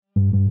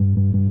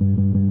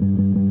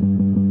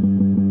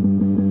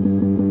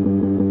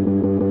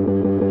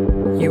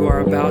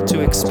about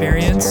to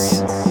experience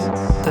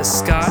the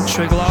Scott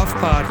Trigloff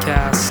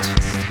Podcast.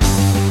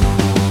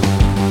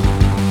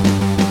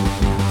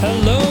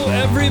 Hello,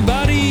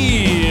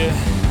 everybody,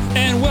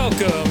 and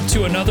welcome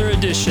to another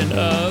edition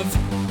of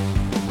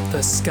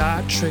the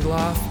Scott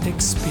Trigloff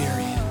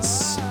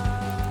Experience.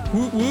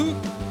 Woot woot.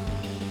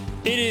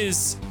 It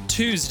is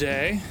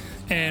Tuesday,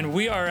 and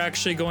we are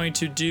actually going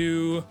to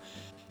do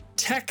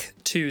Tech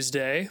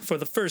Tuesday for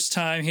the first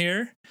time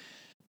here.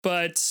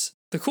 But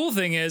the cool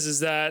thing is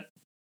that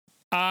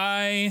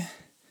I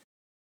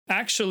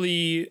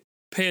actually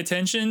pay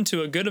attention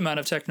to a good amount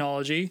of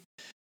technology,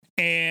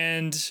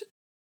 and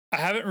I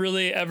haven't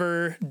really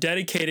ever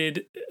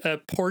dedicated a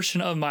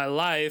portion of my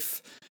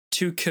life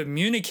to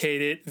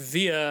communicate it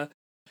via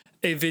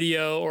a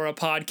video or a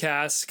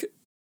podcast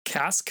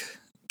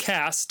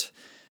cast.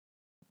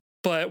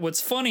 But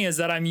what's funny is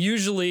that I'm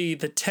usually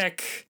the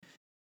tech-y-ish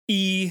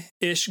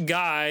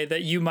guy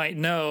that you might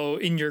know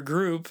in your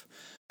group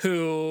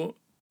who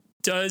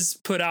does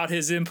put out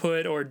his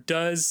input or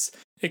does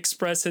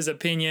express his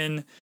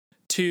opinion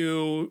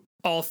to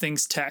all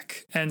things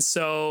tech. And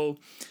so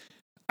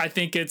I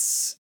think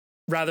it's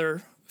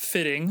rather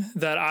fitting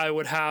that I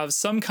would have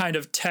some kind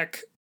of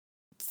tech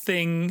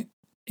thing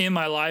in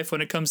my life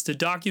when it comes to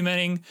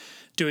documenting,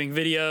 doing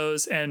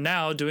videos, and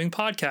now doing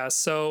podcasts.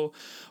 So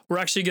we're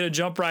actually going to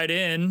jump right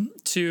in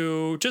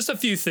to just a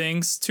few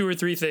things, 2 or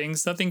 3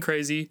 things, nothing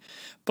crazy,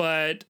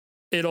 but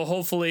it'll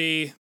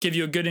hopefully give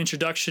you a good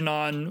introduction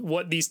on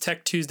what these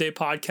Tech Tuesday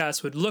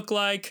podcasts would look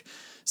like,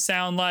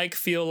 sound like,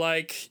 feel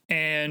like,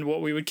 and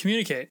what we would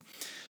communicate.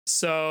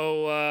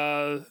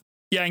 So,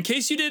 in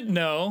case you didn't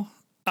know,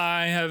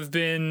 I have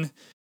been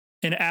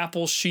an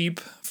Apple sheep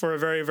for a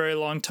very, very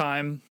long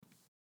time.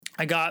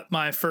 I got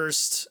my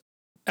first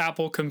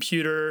Apple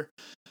computer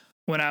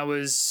when I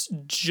was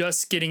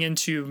just getting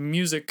into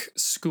music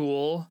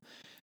school,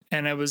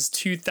 and it was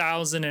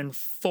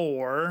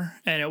 2004,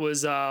 and it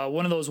was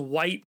one of those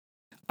white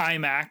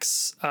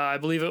iMacs. I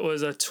believe it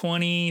was a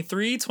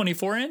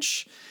 24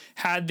 inch,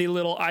 had the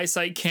little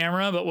iSight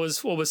camera, but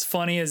what was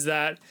funny is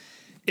that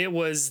it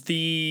was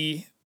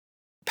the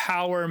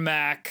Power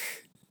Mac,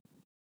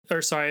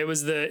 or sorry, it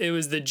was the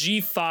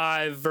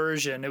G5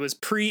 version. It was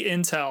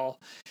pre-Intel.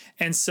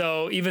 And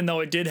so even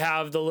though it did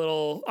have the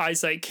little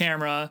iSight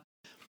camera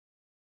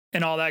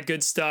and all that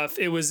good stuff,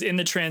 it was in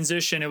the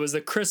transition. It was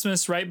the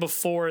Christmas right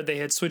before they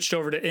had switched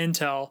over to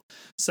Intel.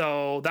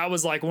 So that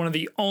was like one of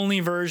the only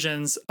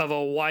versions of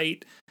a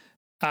white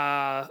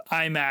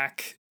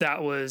iMac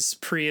that was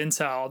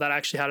pre-Intel that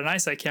actually had an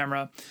iSight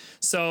camera.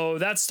 So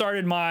that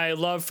started my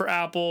love for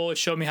Apple. It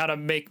showed me how to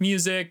make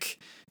music,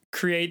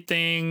 create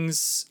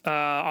things.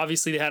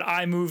 Obviously, they had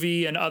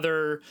iMovie and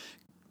other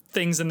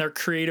things in their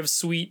creative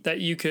suite that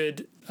you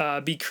could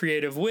be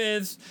creative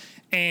with.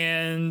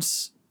 And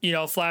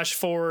flash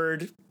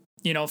forward,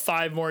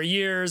 5 more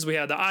years, we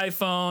had the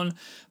iPhone.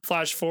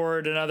 Flash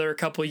forward another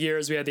couple of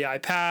years, we had the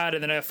iPad.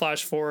 And then I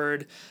flash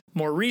forward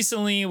more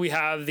recently, we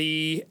have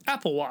the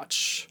Apple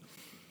Watch.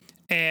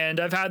 And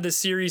I've had the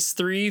Series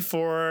 3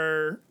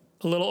 for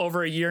a little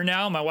over a year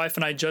now. My wife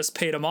and I just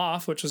paid them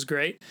off, which was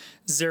great.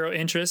 0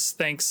 interest,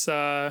 thanks.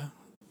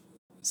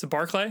 It's a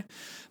Barclay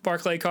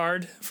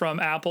card from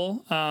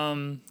Apple.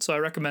 So I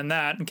recommend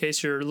that in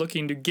case you're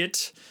looking to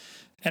get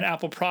an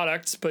Apple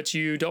product, but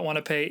you don't want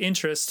to pay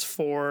interest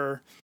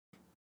for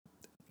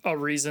a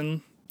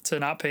reason to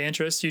not pay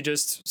interest. You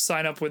just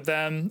sign up with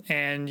them,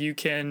 and you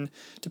can,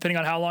 depending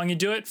on how long you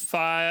do it,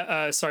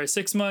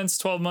 6 months,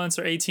 12 months,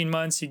 or 18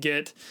 months, you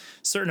get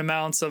certain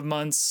amounts of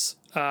months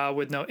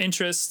with no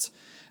interest,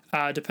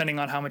 depending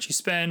on how much you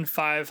spend,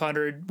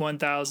 $500,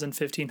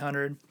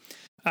 $1,000,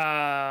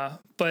 $1,500.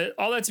 But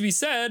all that to be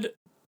said,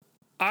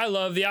 I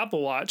love the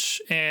Apple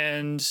Watch,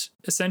 and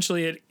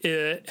essentially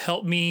it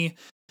helped me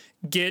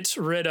get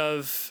rid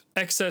of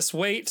excess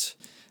weight,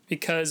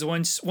 because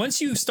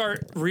once you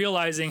start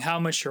realizing how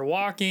much you're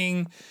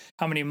walking,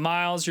 how many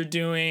miles you're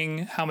doing,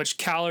 how much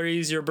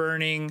calories you're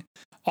burning,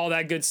 all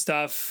that good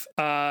stuff,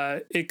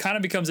 it kind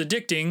of becomes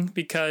addicting,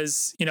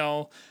 because,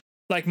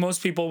 like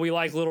most people, we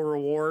like little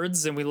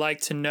rewards, and we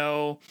like to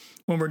know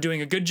when we're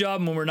doing a good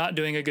job and when we're not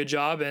doing a good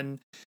job. And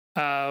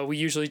we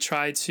usually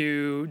try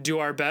to do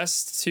our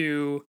best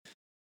to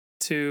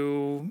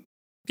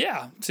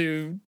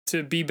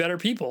be better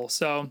people.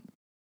 So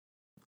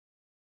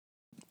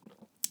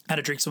I had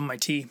to drink some of my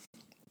tea.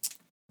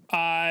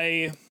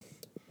 I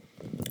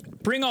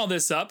bring all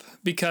this up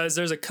because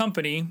there's a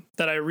company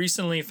that I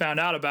recently found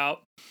out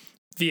about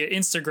via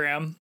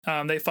Instagram.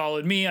 They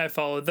followed me, I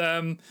followed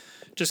them,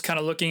 just kind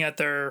of looking at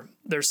their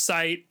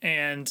site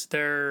and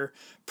their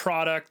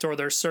product, or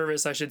their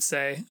service, I should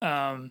say.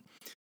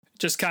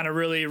 Just kind of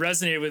really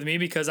resonated with me,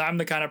 because I'm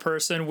the kind of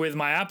person with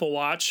my Apple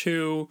Watch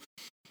who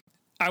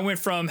I went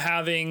from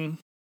having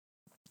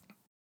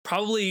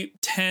probably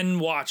 10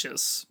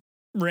 watches,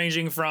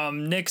 ranging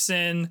from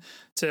Nixon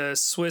to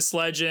Swiss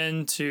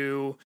Legend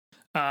to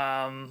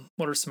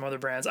What are some other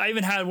brands? I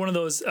even had one of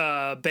those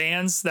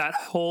bands that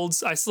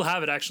holds, I still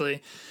have it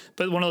actually,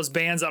 but one of those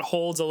bands that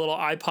holds a little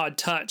iPod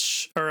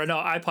Touch, or no,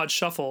 iPod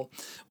Shuffle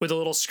with a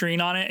little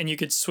screen on it, and you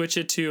could switch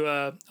it to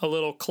a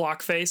little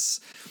clock face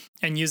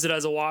and use it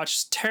as a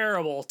watch.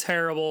 Terrible,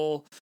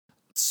 terrible,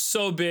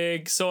 so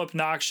big, so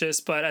obnoxious.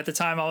 But at the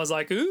time I was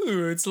like,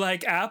 ooh, it's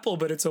like Apple,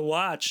 but it's a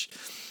watch.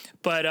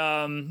 But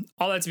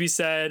all that to be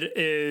said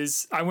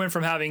is I went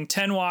from having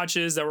 10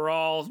 watches that were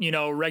all,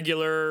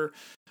 regular,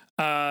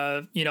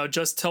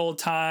 just told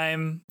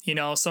time,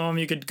 some of them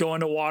you could go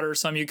into water,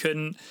 some you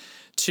couldn't,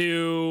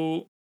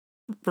 to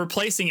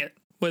replacing it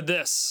with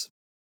this.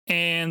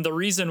 And the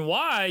reason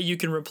why you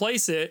can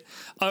replace it,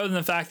 other than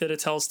the fact that it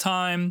tells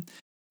time,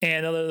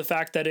 and other than the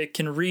fact that it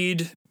can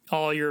read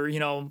all your,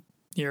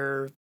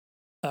 your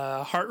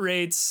heart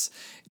rates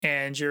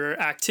and your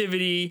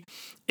activity,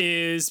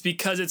 is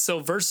because it's so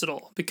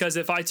versatile. Because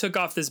if I took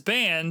off this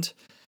band,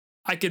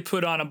 I could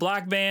put on a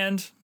black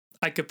band,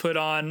 I could put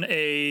on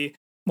a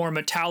more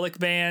metallic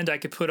band, I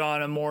could put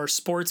on a more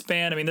sports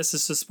band. I mean, this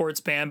is a sports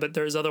band, but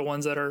there's other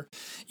ones that are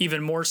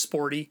even more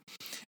sporty.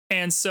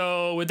 And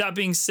so with that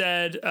being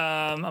said,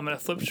 I'm going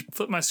to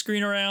flip my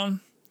screen around.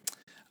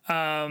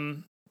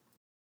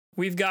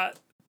 We've got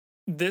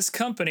this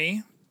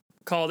company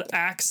called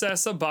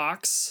Access a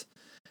Box.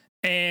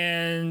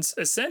 And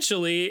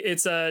essentially,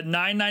 it's a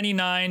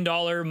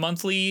 $9.99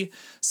 monthly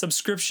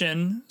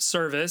subscription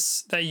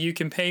service that you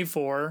can pay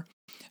for,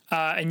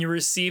 and you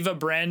receive a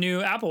brand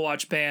new Apple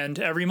Watch band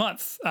every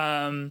month.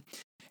 And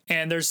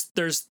there's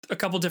a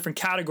couple different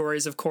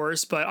categories, of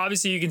course, but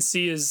obviously you can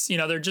see is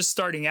they're just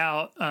starting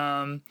out.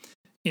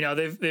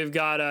 They've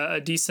got a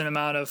decent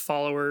amount of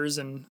followers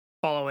and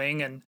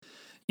following, and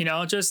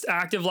just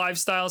active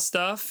lifestyle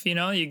stuff.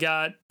 You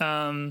got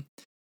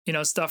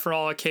stuff for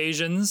all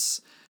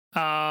occasions.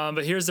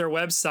 But here's their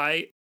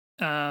website.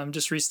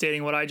 Just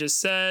restating what I just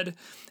said,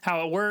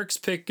 how it works: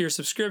 pick your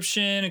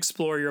subscription,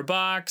 explore your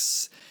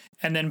box,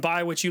 and then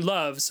buy what you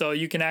love. So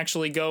you can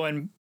actually go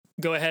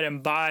ahead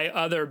and buy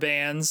other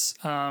bands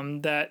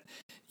that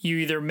you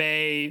either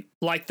may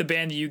like the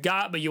band that you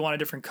got, but you want a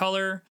different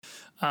color,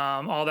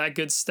 all that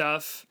good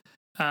stuff.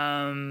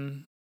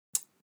 And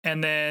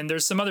then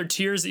there's some other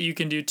tiers that you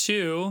can do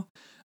too.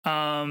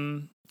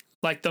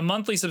 Like the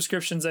monthly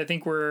subscriptions, I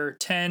think were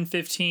 10,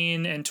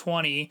 15, and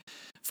 20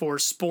 for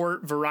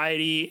sport,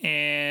 variety,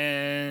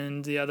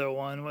 and the other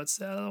one, what's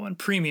the other one?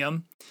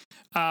 Premium.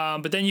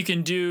 But then you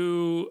can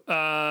do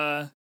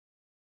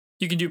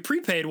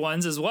prepaid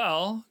ones as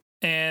well,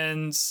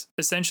 and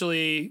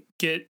essentially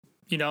get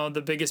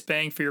the biggest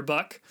bang for your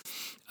buck.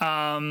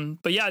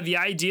 But yeah, the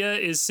idea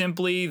is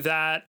simply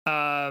that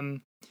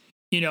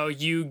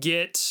you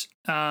get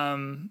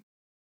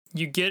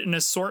an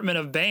assortment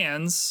of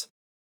bands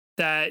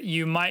that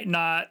you might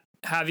not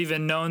have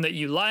even known that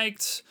you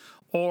liked.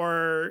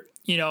 Or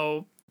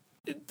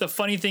the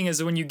funny thing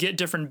is when you get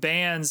different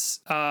bands,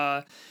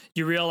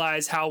 you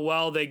realize how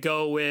well they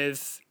go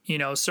with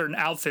certain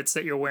outfits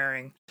that you're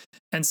wearing.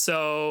 And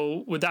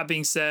so with that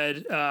being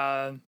said,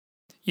 I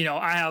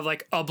have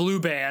like a blue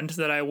band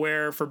that I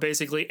wear for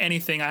basically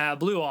anything I have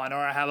blue on, or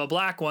I have a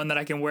black one that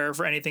I can wear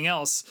for anything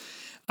else.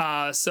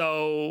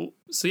 So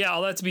yeah,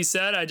 all that to be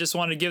said, I just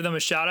wanted to give them a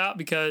shout out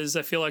because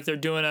I feel like they're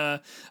doing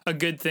a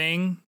good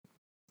thing.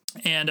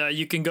 And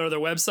you can go to their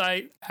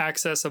website,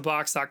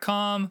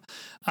 accessabox.com.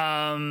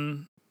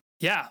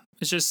 Yeah,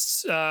 it's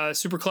just a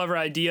super clever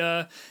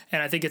idea.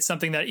 And I think it's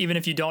something that even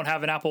if you don't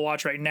have an Apple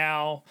Watch right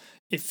now,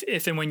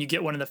 if and when you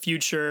get one in the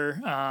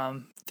future,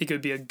 I think it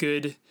would be a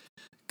good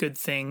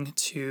thing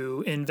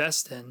to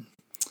invest in.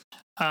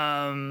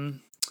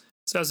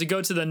 So as we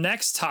go to the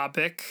next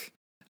topic,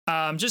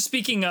 just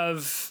speaking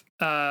of,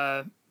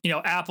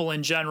 Apple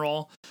in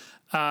general,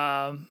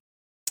 I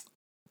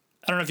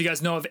don't know if you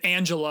guys know of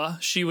Angela.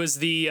 She was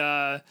the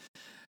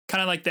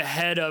kind of like the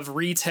head of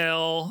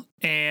retail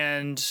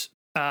and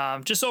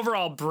just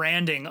overall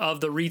branding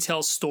of the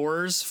retail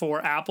stores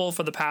for Apple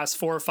for the past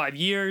 4 or 5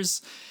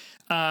 years.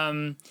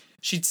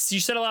 She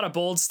said a lot of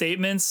bold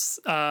statements,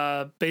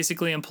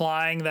 basically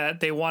implying that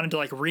they wanted to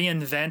like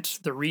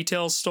reinvent the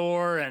retail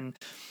store, and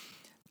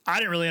I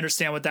didn't really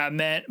understand what that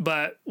meant.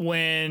 But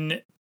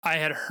when I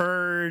had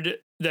heard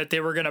that they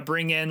were going to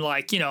bring in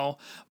like,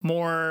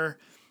 more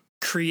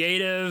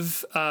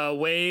creative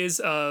ways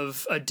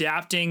of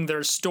adapting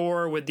their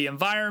store with the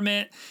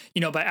environment,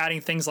 by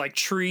adding things like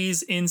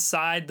trees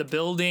inside the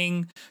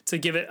building to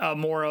give it a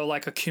more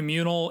like a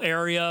communal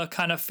area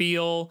kind of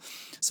feel.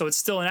 So it's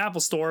still an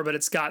Apple store, but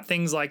it's got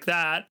things like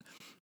that.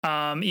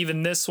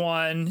 Even this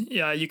one,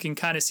 you can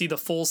kind of see the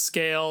full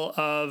scale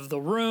of the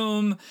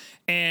room,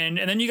 and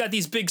then you got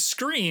these big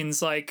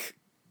screens like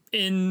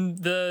in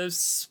the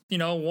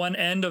one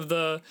end of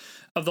the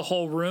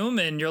whole room,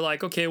 and you're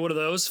like, okay, what are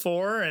those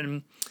for?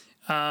 And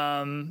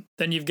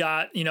then you've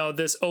got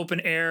this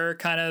open air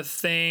kind of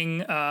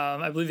thing.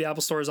 I believe the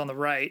Apple Store is on the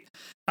right,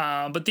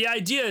 but the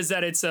idea is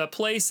that it's a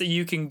place that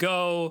you can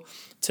go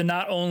to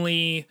not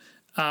only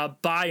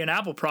buy an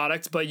Apple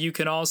product, but you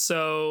can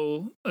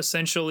also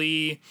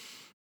essentially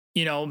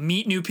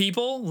meet new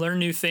people, learn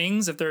new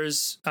things. If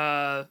there's,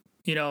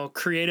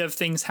 creative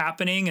things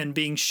happening and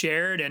being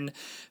shared, and,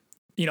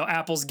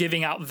 Apple's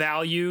giving out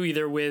value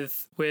either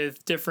with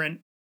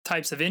different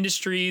types of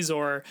industries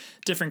or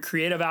different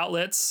creative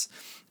outlets.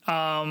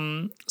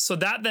 So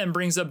that then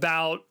brings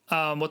about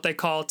what they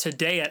call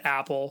Today at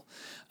Apple.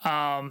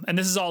 And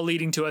this is all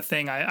leading to a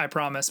thing, I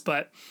promise.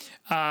 But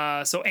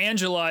so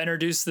Angela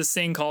introduced this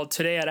thing called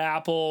Today at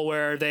Apple,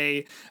 where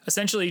they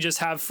essentially just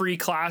have free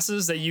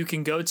classes that you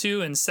can go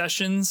to and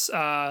sessions.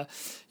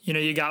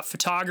 You got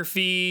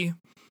photography,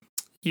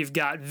 you've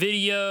got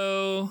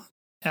video,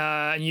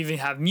 and you even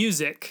have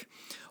music.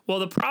 Well,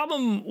 the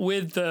problem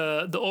with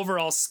the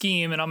overall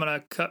scheme, and I'm going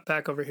to cut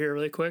back over here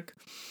really quick.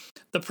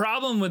 The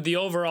problem with the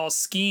overall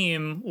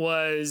scheme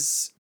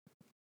was,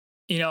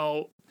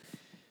 you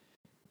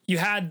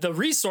had the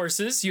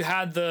resources, you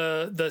had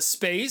the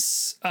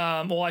space.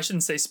 Well, I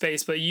shouldn't say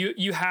space, but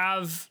you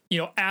have,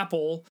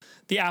 Apple,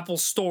 the Apple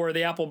Store,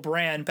 the Apple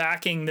brand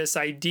backing this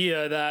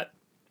idea that,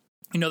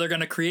 they're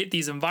going to create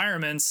these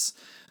environments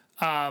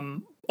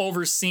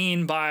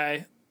overseen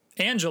by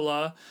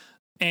Angela,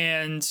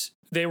 and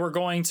they were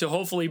going to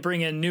hopefully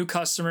bring in new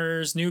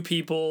customers, new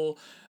people,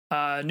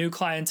 new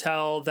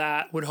clientele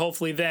that would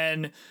hopefully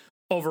then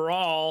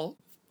overall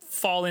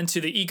fall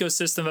into the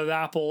ecosystem of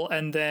Apple,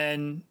 and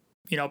then,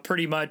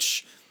 pretty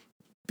much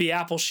be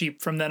Apple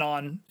sheep from then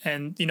on.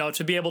 And,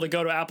 to be able to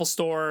go to Apple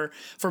Store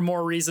for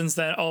more reasons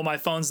than, oh, my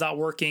phone's not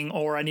working,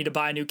 or I need to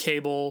buy a new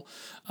cable.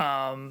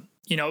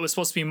 It was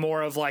supposed to be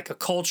more of like a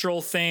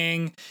cultural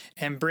thing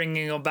and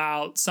bringing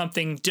about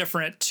something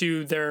different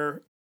to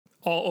their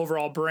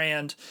overall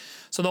brand.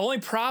 So the only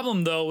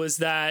problem, though, was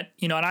that,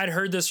 and I'd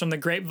heard this from the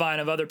grapevine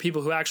of other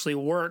people who actually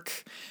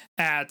work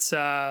at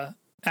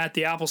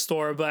the Apple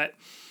Store, but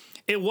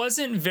it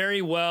wasn't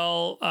very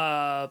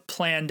well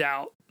planned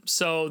out.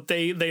 So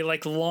they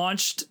like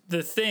launched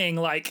the thing,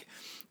 like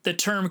the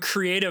term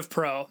Creative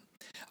Pro.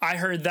 I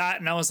heard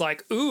that and I was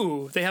like,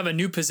 ooh, they have a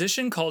new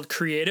position called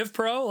Creative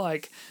Pro.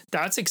 Like,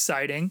 that's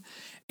exciting.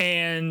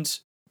 And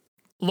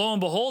lo and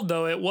behold,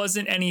 though, it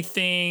wasn't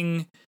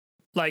anything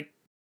that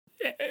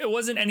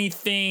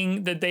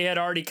they had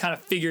already kind of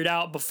figured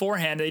out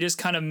beforehand. They just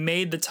kind of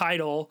made the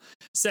title,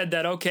 said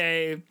that,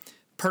 okay,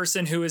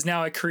 person who is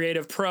now a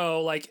Creative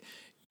Pro, like,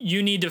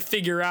 you need to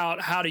figure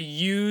out how to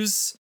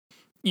use,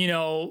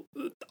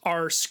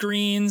 our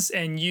screens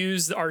and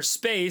use our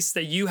space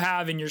that you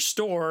have in your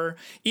store,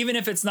 even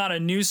if it's not a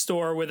new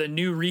store with a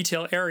new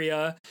retail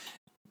area,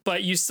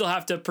 but you still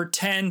have to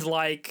pretend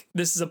like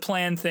this is a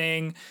planned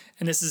thing.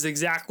 And this is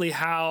exactly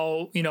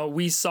how,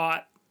 we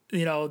sought,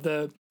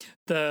 the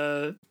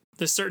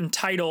certain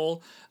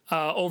title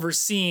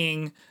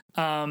overseeing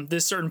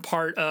this certain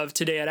part of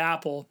Today at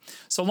Apple.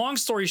 So long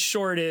story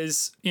short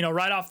is,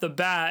 right off the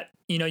bat,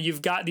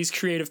 you've got these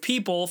creative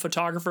people,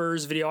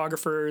 photographers,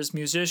 videographers,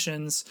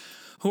 musicians,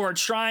 who are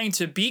trying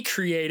to be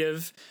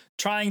creative,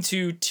 trying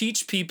to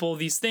teach people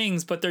these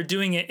things, but they're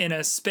doing it in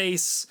a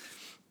space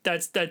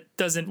that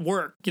doesn't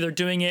work. They're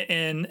doing it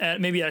in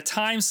maybe a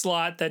time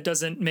slot that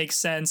doesn't make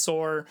sense,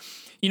 or,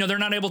 they're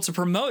not able to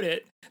promote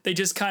it. They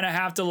just kind of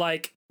have to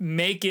like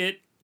make it,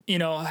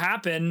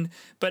 happen,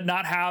 but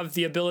not have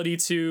the ability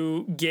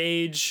to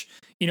gauge,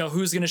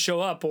 who's going to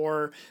show up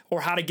or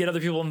how to get other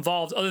people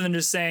involved, other than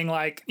just saying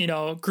like,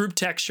 group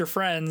text your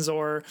friends,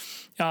 or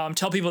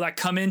tell people that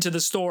come into the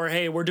store,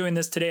 hey, we're doing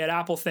this Today at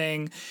Apple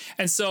thing.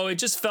 And so it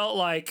just felt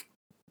like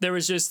it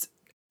was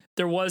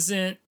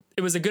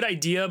a good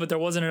idea, but there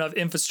wasn't enough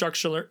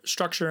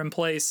structure in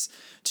place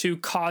to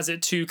cause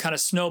it to kind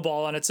of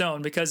snowball on its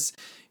own, because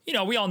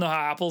we all know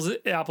how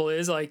Apple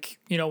is. Like,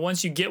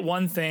 once you get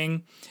one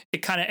thing, it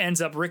kind of ends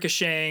up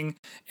ricocheting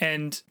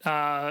and,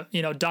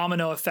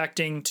 domino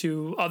affecting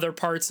to other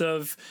parts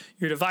of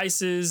your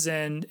devices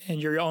and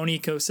your own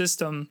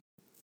ecosystem.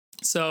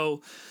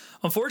 So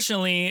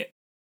unfortunately,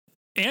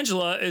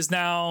 Angela is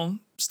now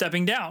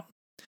stepping down.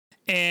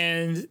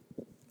 And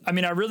I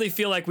mean, I really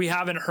feel like we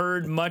haven't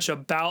heard much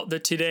about the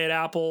Today at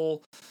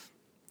Apple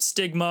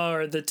stigma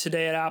or the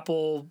Today at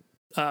Apple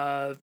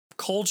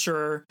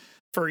culture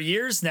for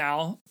years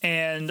now.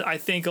 And I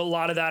think a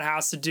lot of that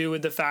has to do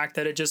with the fact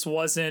that it just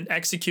wasn't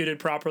executed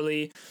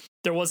properly.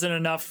 There wasn't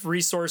enough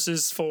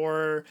resources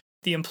for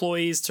the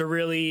employees to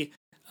really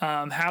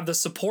have the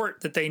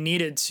support that they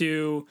needed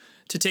to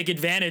take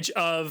advantage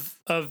of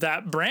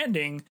that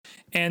branding.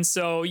 And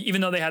so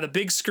even though they had the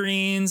big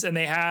screens and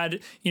they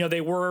had,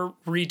 they were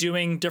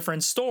redoing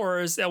different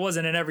stores, that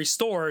wasn't in every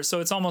store. So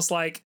it's almost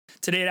like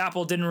Today at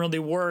Apple didn't really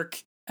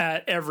work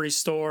at every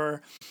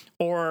store,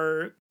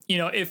 or,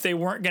 if they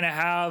weren't going to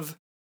have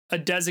a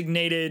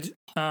designated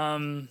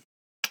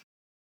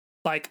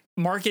like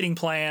marketing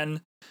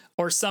plan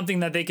or something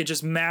that they could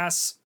just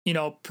mass,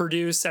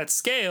 produce at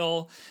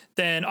scale,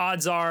 then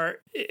odds are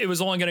it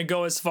was only going to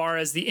go as far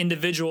as the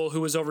individual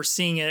who was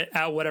overseeing it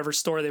at whatever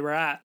store they were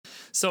at.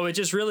 So it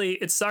just really,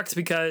 it sucked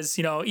because,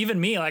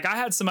 even me, like I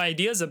had some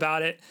ideas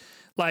about it.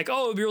 like,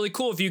 oh, it'd be really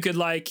cool if you could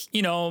like,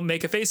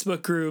 make a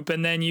Facebook group,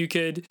 and then you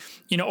could,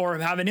 or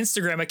have an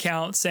Instagram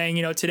account saying,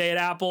 today at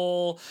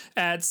Apple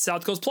at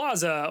South Coast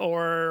Plaza,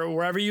 or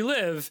wherever you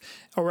live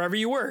or wherever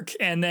you work.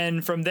 And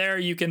then from there,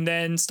 you can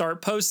then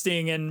start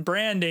posting and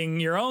branding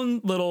your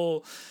own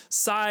little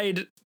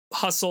side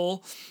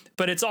hustle,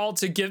 but it's all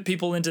to get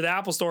people into the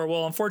Apple Store.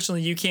 Well,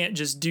 unfortunately, you can't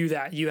just do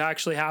that. You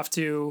actually have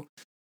to,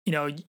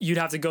 you'd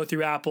have to go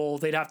through Apple.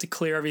 They'd have to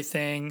clear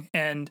everything.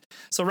 And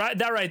so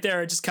that right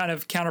there, just kind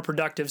of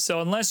counterproductive.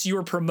 So unless you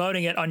were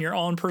promoting it on your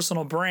own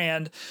personal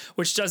brand,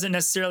 which doesn't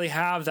necessarily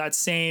have that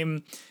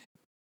same,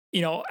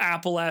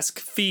 Apple-esque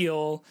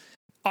feel,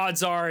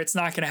 odds are it's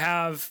not going to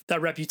have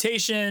that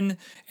reputation,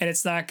 and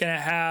it's not going to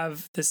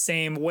have the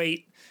same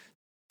weight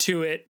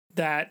to it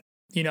that,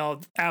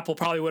 Apple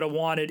probably would have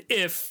wanted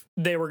if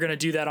they were going to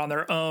do that on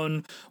their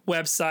own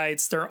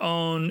websites, their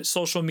own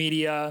social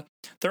media,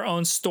 their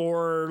own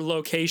store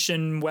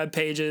location, web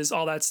pages,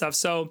 all that stuff.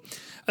 So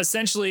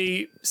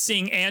essentially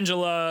seeing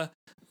Angela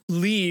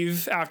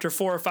leave after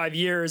 4 or 5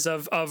 years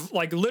of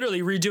like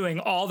literally redoing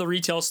all the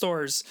retail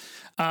stores,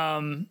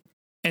 and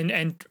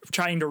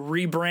trying to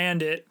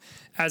rebrand it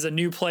as a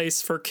new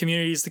place for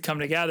communities to come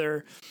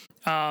together.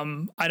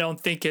 I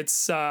don't think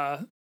it's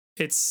a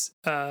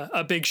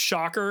big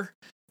shocker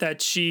that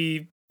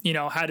she,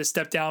 had to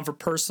step down for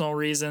personal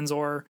reasons,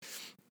 or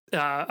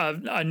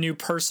a new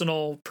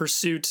personal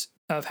pursuit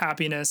of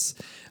happiness.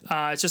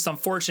 It's just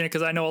unfortunate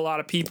because I know a lot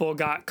of people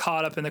got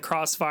caught up in the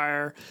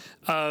crossfire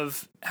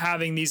of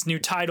having these new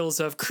titles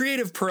of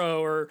creative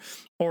pro or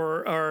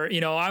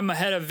I'm a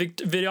head of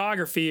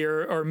videography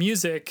or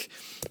music,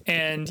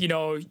 and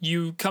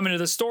you come into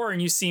the store and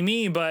you see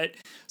me, but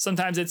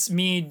sometimes it's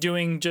me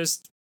doing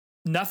just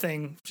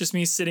nothing, just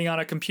me sitting on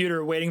a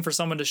computer waiting for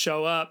someone to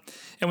show up.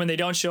 And when they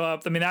don't show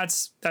up, I mean,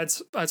 that's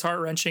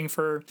heart-wrenching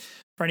for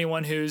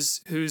anyone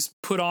who's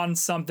put on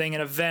something,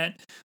 an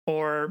event,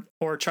 or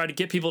try to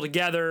get people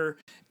together.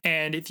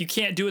 And if you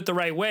can't do it the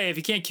right way, if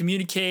you can't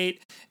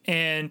communicate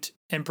and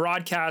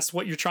broadcast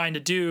what you're trying to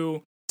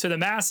do to the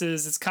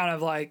masses, it's kind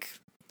of like,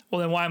 well,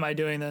 then why am I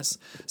doing this?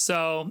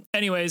 So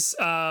anyways,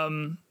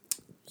 the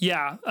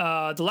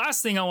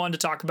last thing I wanted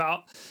to talk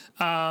about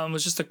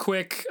was just a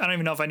quick, I don't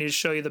even know if I need to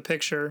show you the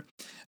picture,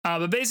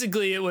 but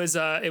basically it was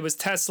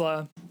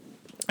Tesla.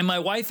 And my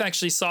wife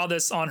actually saw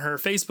this on her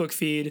Facebook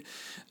feed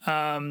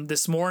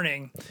this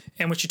morning.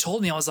 And when she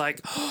told me, I was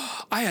like,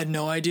 oh, I had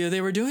no idea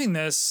they were doing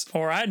this,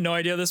 or I had no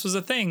idea this was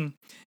a thing.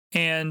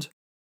 And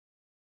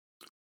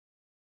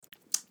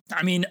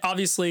I mean,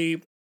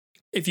 obviously,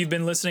 if you've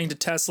been listening to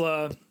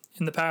Tesla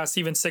in the past,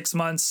 even 6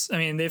 months, I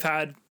mean, they've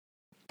had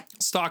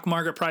stock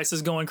market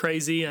prices going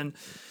crazy. And,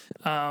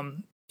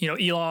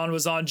 Elon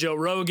was on Joe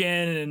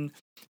Rogan and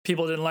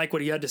people didn't like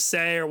what he had to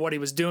say or what he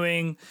was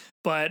doing.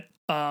 But,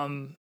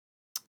 and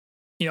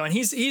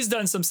he's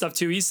done some stuff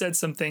too. He said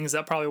some things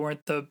that probably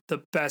weren't the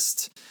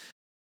best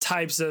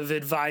types of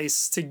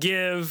advice to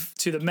give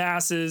to the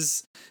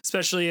masses,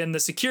 especially in the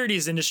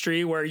securities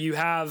industry where you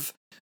have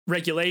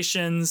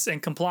regulations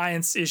and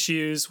compliance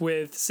issues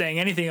with saying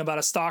anything about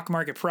a stock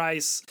market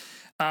price.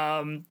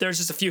 There's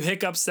just a few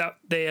hiccups that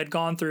they had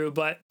gone through,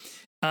 but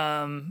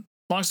long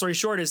story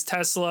short is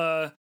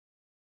Tesla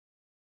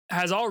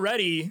has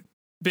already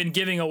been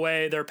giving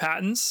away their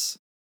patents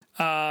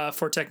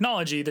for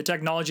technology. The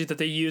technology that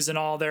they use in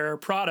all their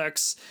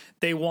products,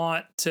 they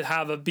want to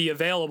have be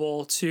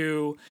available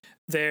to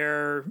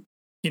their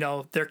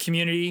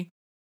community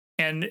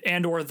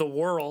and or the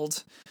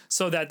world,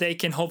 so that they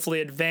can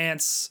hopefully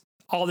advance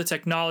all the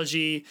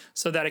technology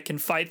so that it can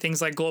fight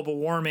things like global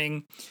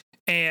warming.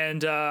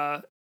 And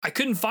I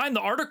couldn't find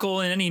the article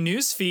in any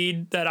news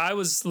feed that I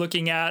was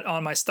looking at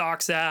on my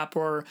Stocks app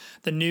or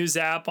the news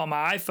app on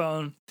my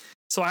iPhone.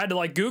 So I had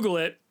to Google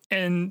it,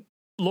 and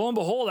lo and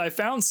behold, I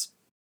found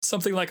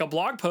something like a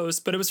blog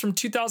post, but it was from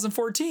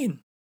 2014.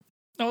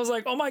 I was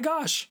like, oh my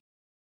gosh,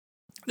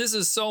 this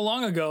is so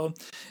long ago.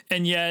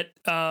 And yet,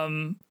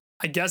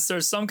 I guess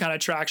there's some kind of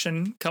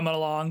traction coming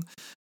along,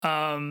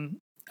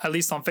 at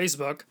least on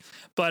Facebook.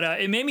 But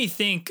it made me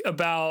think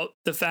about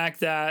the fact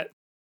that,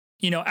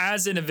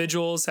 as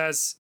individuals,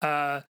 as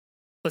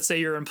let's say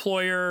your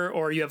employer,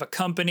 or you have a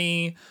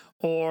company,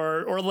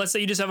 or let's say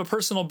you just have a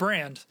personal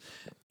brand,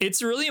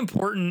 it's really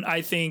important,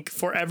 I think,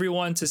 for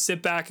everyone to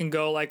sit back and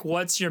go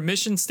what's your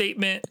mission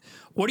statement?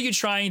 What are you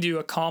trying to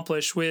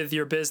accomplish with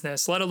your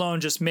business, let alone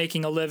just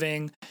making a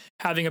living,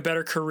 having a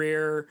better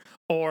career,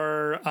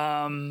 or,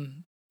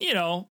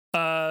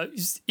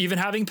 even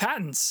having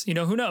patents,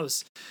 who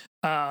knows?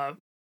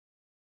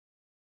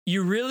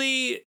 You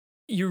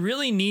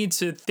really need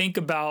to think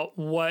about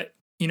what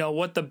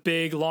the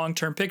big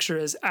long-term picture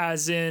is,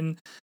 as in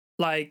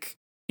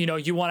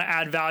you want to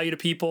add value to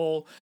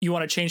people, you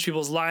want to change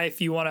people's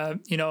life, you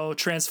want to,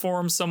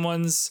 transform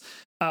someone's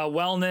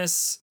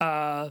wellness.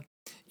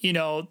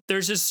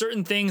 There's just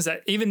certain things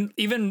that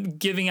even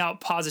giving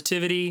out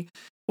positivity,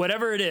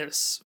 whatever it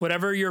is,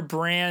 whatever your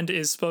brand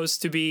is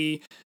supposed to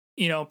be,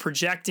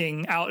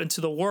 projecting out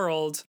into the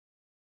world.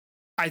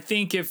 I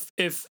think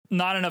if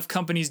not enough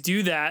companies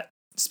do that,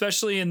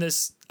 especially in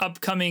this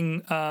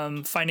upcoming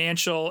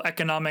financial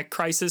economic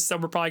crisis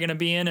that we're probably going to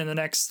be in the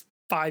next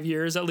 5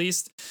 years at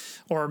least,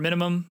 or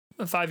minimum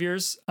of 5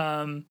 years.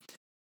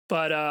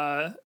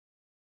 But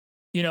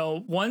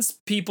once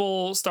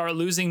people start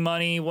losing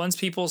money, once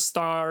people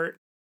start,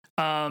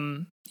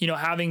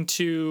 having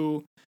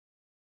to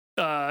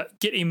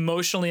get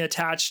emotionally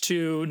attached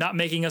to not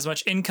making as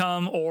much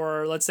income,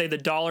 or let's say the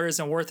dollar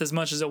isn't worth as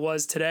much as it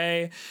was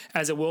today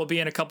as it will be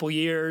in a couple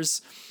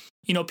years,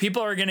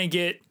 people are going to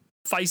get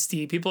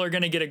feisty. People are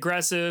going to get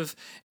aggressive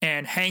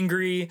and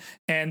hangry,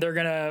 and they're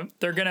going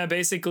to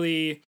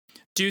basically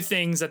do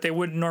things that they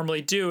wouldn't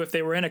normally do if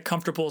they were in a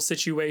comfortable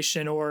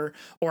situation or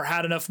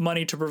had enough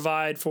money to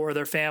provide for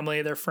their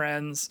family, their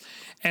friends.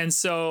 And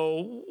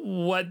so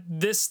what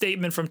this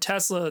statement from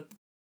Tesla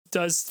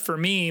does for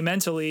me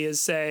mentally is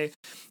say,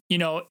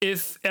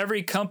 if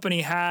every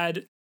company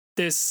had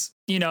this,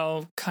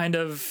 kind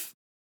of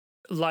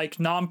like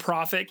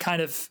nonprofit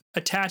kind of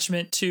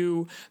attachment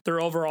to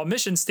their overall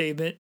mission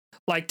statement,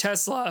 like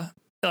Tesla,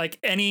 like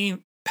any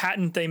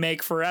patent they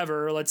make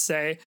forever, let's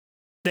say,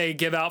 they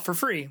give out for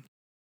free.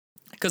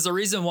 Because the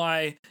reason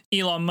why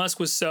Elon Musk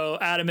was so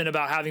adamant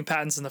about having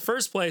patents in the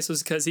first place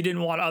was because he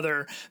didn't want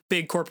other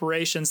big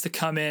corporations to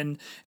come in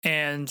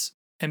and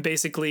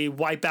basically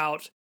wipe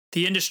out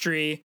the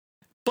industry.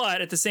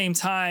 But at the same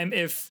time,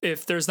 if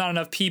there's not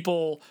enough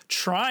people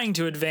trying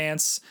to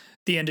advance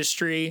the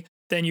industry,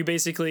 then you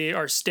basically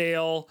are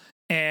stale,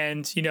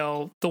 and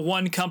the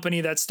one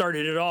company that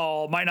started it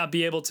all might not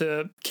be able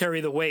to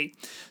carry the weight.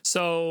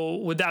 So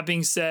with that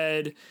being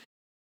said,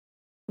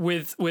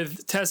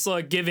 with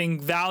Tesla giving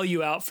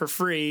value out for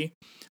free,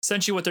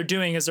 essentially what they're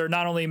doing is they're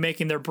not only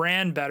making their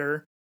brand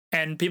better,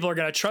 and people are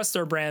going to trust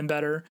their brand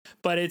better,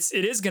 but it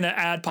is going to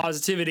add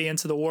positivity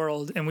into the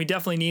world, and we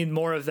definitely need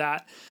more of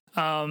that.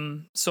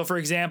 So for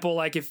example,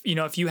 like if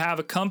you have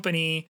a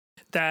company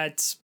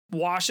that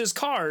washes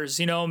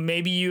cars,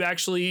 maybe you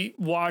actually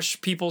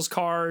wash people's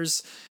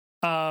cars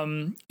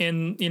in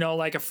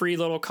like a free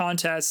little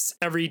contest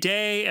every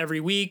day, every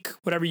week,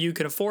 whatever you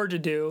can afford to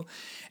do.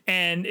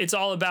 And it's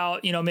all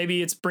about,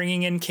 maybe it's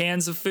bringing in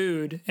cans of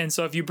food. And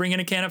so if you bring in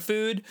a can of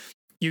food,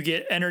 you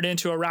get entered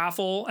into a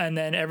raffle, and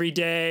then every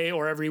day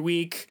or every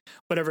week,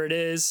 whatever it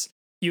is,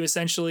 you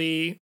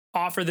essentially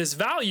offer this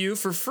value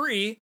for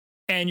free,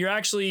 and you're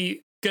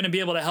actually going to be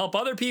able to help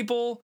other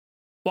people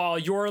while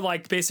you're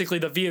like basically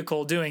the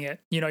vehicle doing it.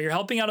 You're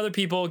helping out other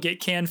people get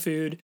canned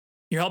food.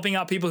 You're helping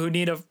out people who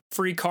need a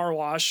free car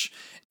wash,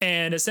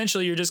 and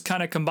essentially you're just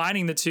kind of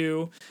combining the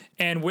two.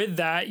 And with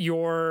that,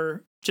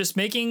 you're just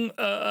making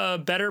a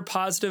better,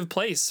 positive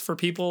place for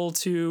people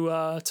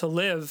to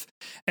live.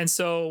 And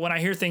so when I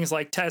hear things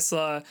like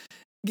Tesla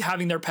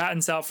having their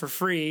patents out for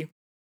free,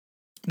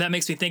 that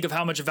makes me think of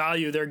how much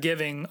value they're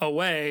giving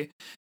away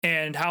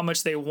and how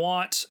much they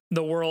want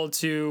the world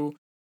to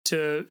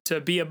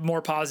be a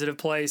more positive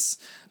place.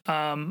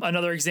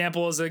 Another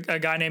example is a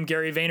guy named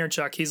Gary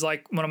Vaynerchuk. He's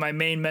like one of my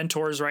main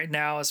mentors right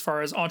now as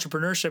far as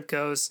entrepreneurship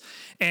goes.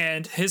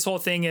 And his whole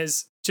thing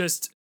is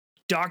just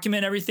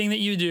document everything that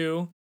you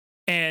do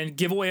and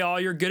give away all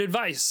your good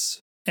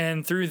advice.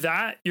 And through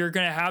that, you're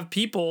going to have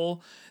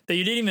people that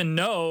you didn't even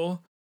know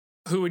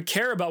who would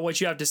care about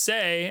what you have to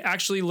say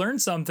actually learn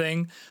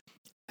something,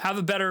 have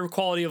a better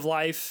quality of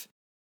life,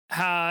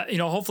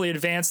 hopefully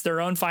advance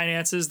their own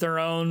finances, their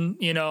own,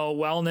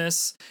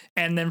 wellness.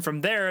 And then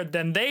from there,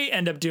 then they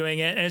end up doing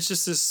it. And it's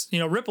just this,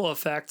 ripple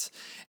effect.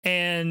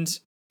 And,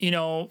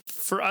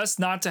 for us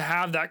not to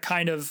have that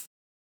kind of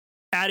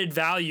added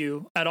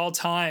value at all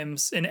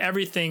times in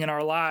everything in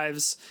our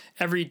lives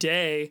every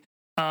day,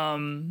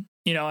 and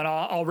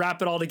I'll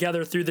wrap it all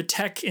together through the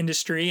tech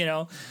industry,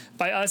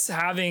 by us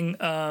having,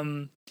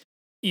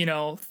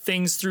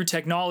 things through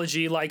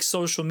technology like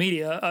social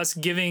media, us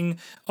giving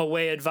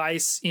away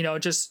advice,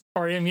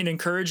 or even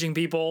encouraging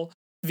people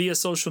via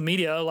social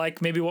media,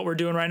 like maybe what we're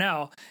doing right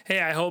now.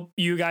 Hey, I hope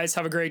you guys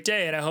have a great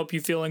day, and I hope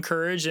you feel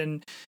encouraged.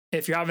 And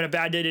if you're having a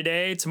bad day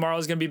today,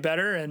 tomorrow's going to be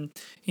better. And,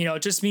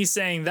 just me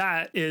saying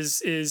that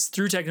is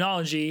through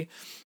technology,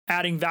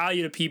 adding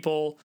value to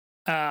people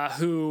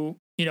who,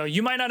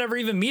 you might not ever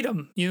even meet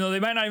them. They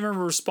might not even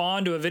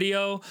respond to a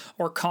video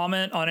or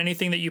comment on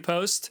anything that you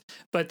post.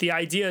 But the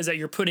idea is that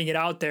you're putting it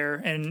out there.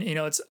 And,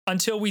 it's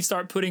until we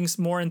start putting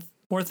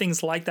more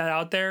things like that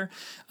out there,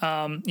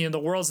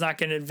 the world's not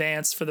going to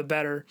advance for the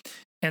better.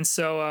 And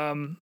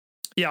so,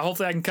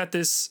 hopefully I can cut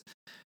this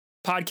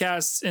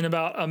podcast in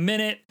about a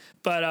minute.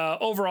 But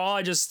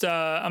overall,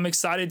 I'm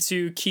excited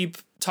to keep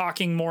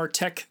talking more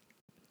tech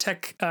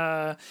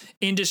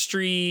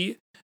industry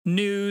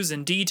news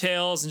and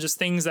details and just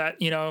things that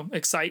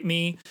excite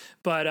me.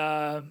 But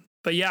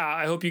yeah,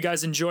 I hope you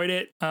guys enjoyed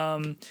it.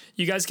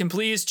 You guys can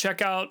please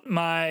check out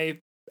my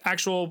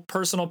actual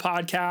personal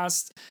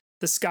podcast,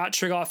 The Scott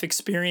Trigloff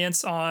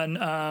Experience, on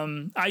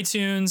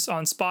iTunes,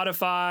 on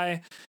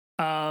Spotify,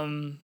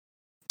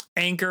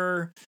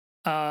 Anchor,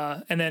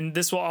 And then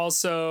this will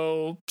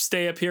also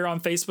stay up here on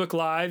Facebook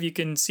Live. You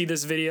can see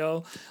this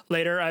video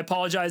later. I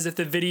apologize if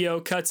the video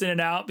cuts in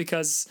and out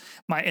because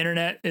my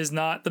internet is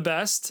not the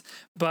best.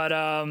 But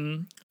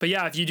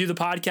yeah, if you do the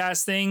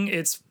podcast thing,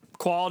 it's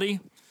quality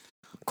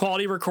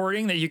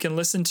recording that you can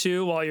listen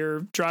to while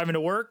you're driving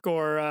to work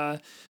or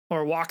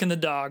walking the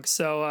dog.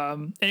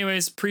 So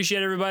anyways,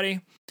 appreciate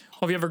everybody.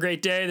 Hope you have a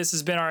great day. This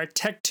has been our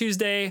Tech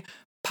Tuesday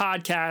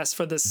podcast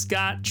for the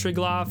Scott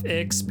Triglav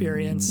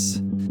Experience.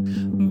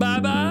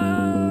 Bye-bye.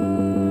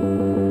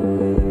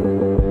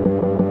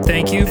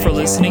 Thank you for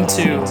listening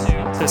to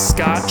the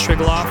Scott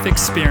Triglav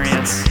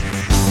Experience.